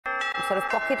sort of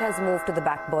pocket has moved to the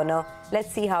back burner.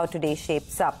 Let's see how today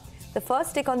shapes up. The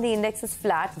first tick on the index is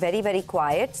flat, very, very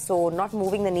quiet, so not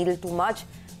moving the needle too much,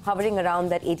 hovering around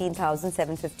that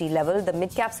 18,750 level. The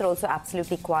mid-caps are also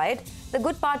absolutely quiet. The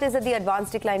good part is that the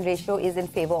advance decline ratio is in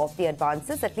favor of the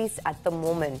advances, at least at the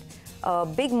moment.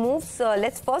 Big moves.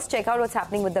 Let's first check out what's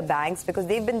happening with the banks, because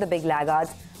they've been the big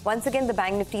laggards. Once again, the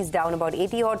bank Nifty is down about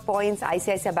 80-odd points.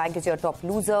 ICICI Bank is your top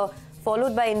loser,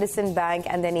 followed by IndusInd Bank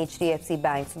and then HDFC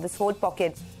Bank. So this whole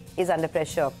pocket is under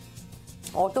pressure.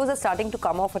 Autos are starting to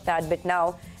come off a tad bit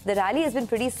now. The rally has been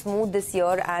pretty smooth this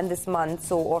year and this month.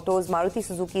 So autos, Maruti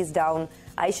Suzuki is down.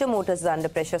 Eicher Motors is under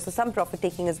pressure. So some profit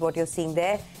taking is what you're seeing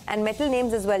there. And metal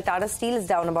names as well. Tata Steel is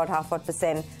down about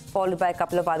 0.5%, followed by a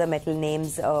couple of other metal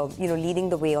names, leading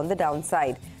the way on the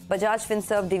downside. Bajaj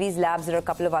Finserv, Divi's Labs, there are a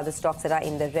couple of other stocks that are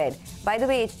in the red. By the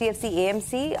way, HDFC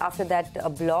AMC, after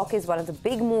that block, is one of the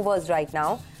big movers right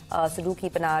now. So do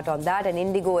keep an eye out on that. And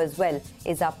Indigo as well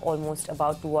is up almost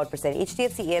about 2%.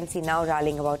 HDFC AMC now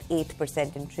rallying about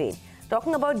 8% in trade.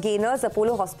 Talking about gainers,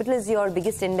 Apollo Hospital is your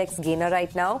biggest index gainer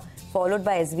right now, followed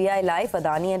by SBI Life,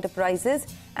 Adani Enterprises,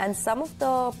 and some of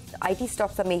the IT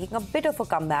stocks are making a bit of a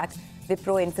comeback.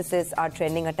 Wipro, Infosys are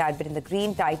trending a tad bit in the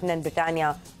green. Titan and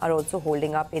Britannia are also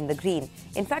holding up in the green.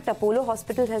 In fact, Apollo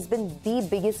Hospital has been the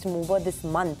biggest mover this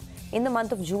month. In the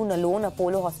month of June alone,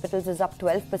 Apollo Hospitals is up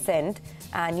 12%.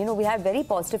 And, we had very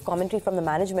positive commentary from the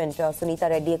management, Sunita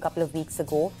Reddy, a couple of weeks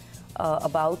ago,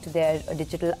 about their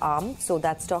digital arm. So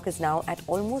that stock is now at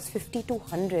almost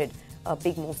 5,200.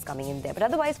 Big moves coming in there. But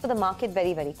otherwise, for the market,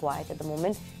 very, very quiet at the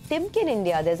moment. Timken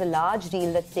India, there's a large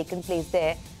deal that's taken place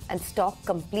there, and stock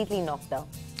completely knocked down.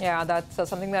 Yeah, that's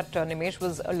something that Nimesh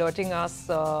was alerting us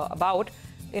about.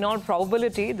 In all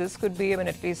probability, this could be,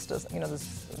 at least,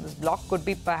 this block could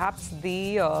be perhaps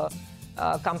the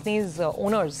company's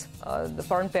owners, the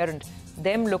foreign parent,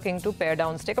 them looking to pare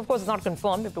down stake. Of course, it's not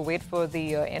confirmed. You have to wait for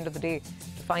the end of the day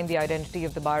to find the identity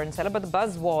of the buyer and seller. But the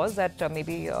buzz was that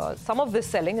maybe some of this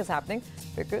selling is happening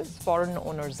because foreign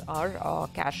owners are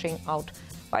cashing out.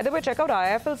 By the way, check out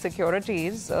IIFL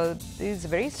Securities. These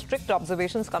very strict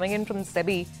observations coming in from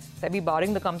SEBI. SEBI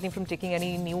barring the company from taking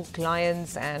any new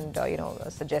clients and,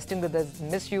 suggesting that there's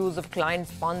misuse of client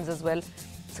funds as well.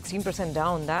 16%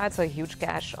 down. That's a huge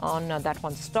cash on that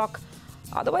one stock.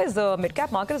 Otherwise, the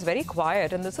mid-cap market is very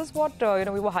quiet. And this is what,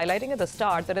 we were highlighting at the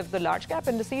start, that if the large-cap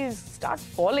indices start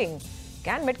falling,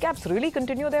 can mid-caps really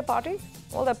continue their party?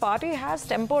 Well, their party has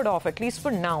tempered off, at least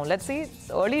for now. Let's see. It's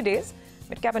early days.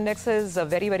 Mid-cap index is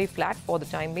very, very flat for the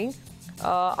time being.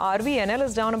 RVNL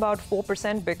is down about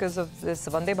 4% because of this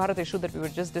Vande Bharat issue that we were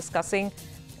just discussing.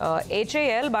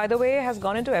 HAL, by the way, has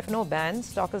gone into F&O ban.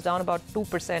 Stock is down about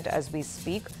 2% as we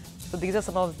speak. So these are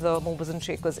some of the movers and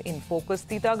shakers in focus.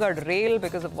 Titagarh Rail,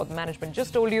 because of what the management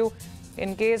just told you.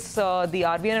 In case the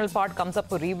RVNL part comes up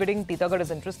for rebidding, Titagarh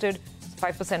is interested.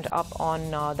 5% up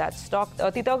on that stock.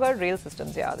 Titagarh Rail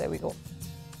Systems, yeah, there we go.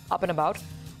 Up and about.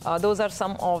 Those are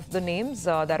some of the names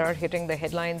that are hitting the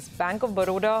headlines. Bank of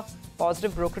Baroda,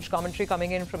 positive brokerage commentary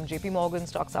coming in from JP Morgan.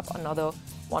 Stocks up another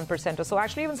 1% or so.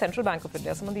 Actually, even Central Bank of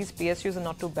India, some of these PSUs are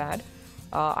not too bad.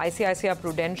 ICICI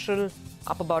Prudential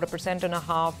up about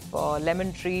 1.5%.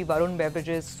 Lemon Tree, Varun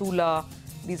Beverages, Sula.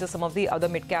 These are some of the other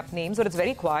mid-cap names, but it's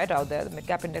very quiet out there. The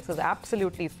mid-cap index is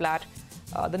absolutely flat.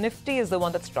 The Nifty is the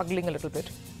one that's struggling a little bit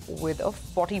with a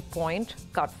 40-point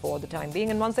cut for the time being.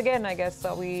 And once again, I guess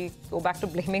we go back to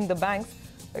blaming the banks,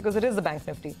 because it is the bank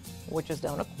Nifty, which is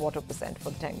down 0.25%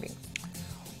 for the time being.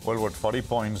 Well, 40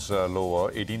 points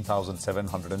lower,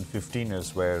 18,715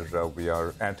 is where we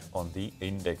are at on the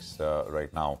index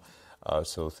right now.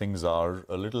 So things are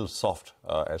a little soft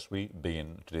as we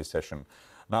begin today's session.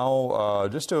 Now,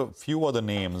 just a few other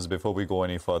names before we go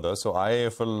any further. So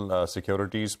IIFL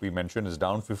Securities, we mentioned, is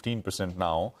down 15%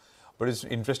 now. But it's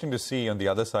interesting to see on the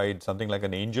other side, something like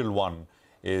an Angel One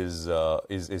is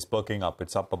perking up.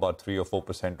 It's up about 3 or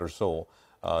 4% or so.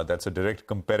 That's a direct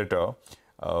competitor,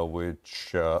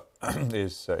 which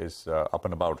is up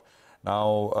and about.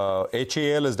 Now,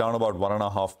 HAL is down about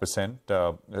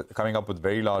 1.5%, coming up with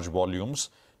very large volumes.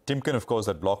 Timken, of course,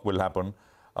 that block will happen.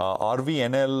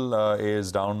 RVNL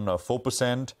is down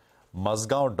 4%.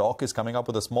 Mazgaon Dock is coming up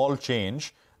with a small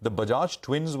change. The Bajaj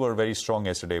twins were very strong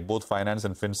yesterday, both Finance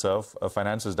and Finserv.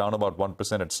 Finance is down about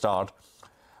 1% at start.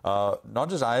 Not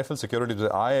just IIFL Securities,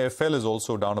 but IIFL is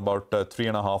also down about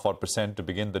 3.5% to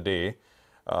begin the day.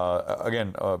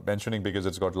 Again, mentioning because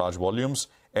it's got large volumes.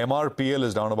 MRPL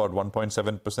is down about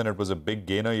 1.7%. It was a big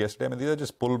gainer yesterday. These are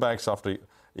just pullbacks after,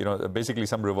 basically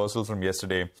some reversals from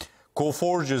yesterday.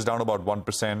 Coforge is down about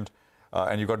 1%.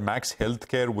 And you've got Max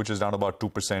Healthcare, which is down about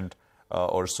 2%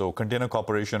 or so. Container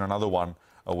Corporation, another one,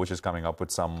 which is coming up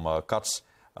with some cuts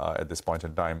at this point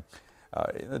in time.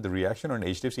 The reaction on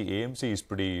HDFC AMC is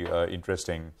pretty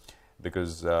interesting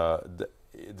because the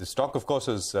stock, of course,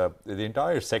 is the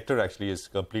entire sector actually is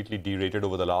completely derated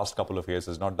over the last couple of years,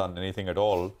 has not done anything at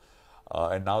all.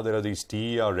 And now there are these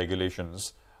TER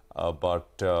regulations,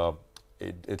 but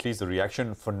at least the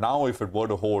reaction for now, if it were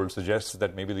to hold, suggests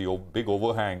that maybe the big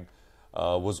overhang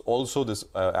was also this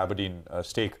Aberdeen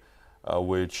stake,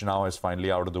 which now is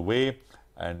finally out of the way.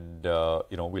 And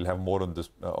we'll have more on this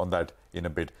on that in a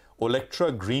bit.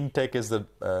 Olectra Green Tech is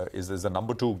the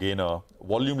number 2 gainer,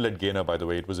 volume-led gainer, by the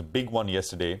way. It was a big one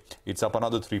yesterday. It's up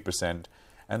another 3%.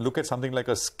 And look at something like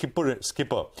a Skipper.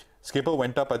 Skipper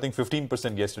went up, I think,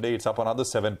 15% yesterday. It's up another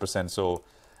 7%. So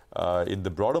in the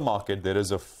broader market, there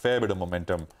is a fair bit of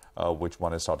momentum, which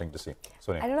one is starting to see.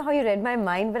 Sonia. I don't know how you read my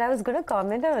mind, but I was going to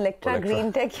comment on Olectra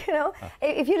Green Tech.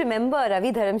 If you remember,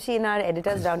 Ravi Dharamshi in our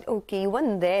editors round, okay, you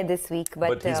weren't there this week,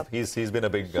 but he's been a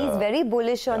big. He's very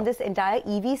bullish on this entire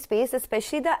EV space,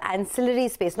 especially the ancillary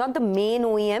space, not the main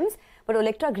OEMs, but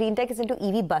Olectra Green Tech is into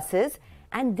EV buses.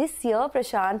 And this year,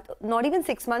 Prashant, not even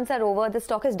 6 months are over, the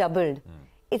stock has doubled.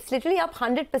 It's literally up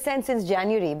 100% since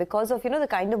January because of, the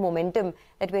kind of momentum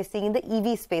that we're seeing in the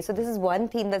EV space. So this is one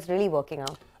theme that's really working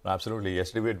out. Absolutely.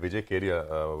 Yesterday we had Vijay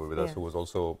Keria with us, who was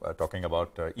also talking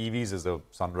about EVs as a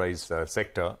sunrise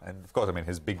sector. And of course, I mean,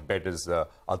 his big bet is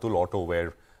Atul Auto,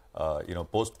 where,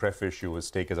 post-pref issue, his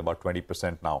stake is about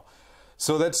 20% now.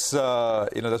 So that's,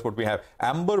 that's what we have.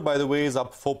 Amber, by the way, is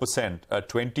up 4%,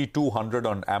 2,200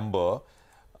 on Amber.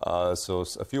 So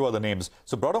a few other names.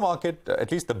 So broader market,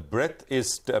 at least the breadth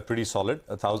is pretty solid.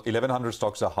 1,100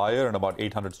 stocks are higher and about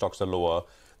 800 stocks are lower.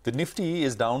 The Nifty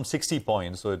is down 60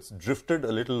 points, so it's drifted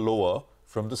a little lower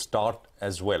from the start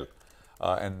as well.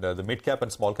 And the mid-cap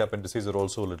and small-cap indices are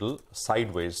also a little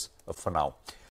sideways for now.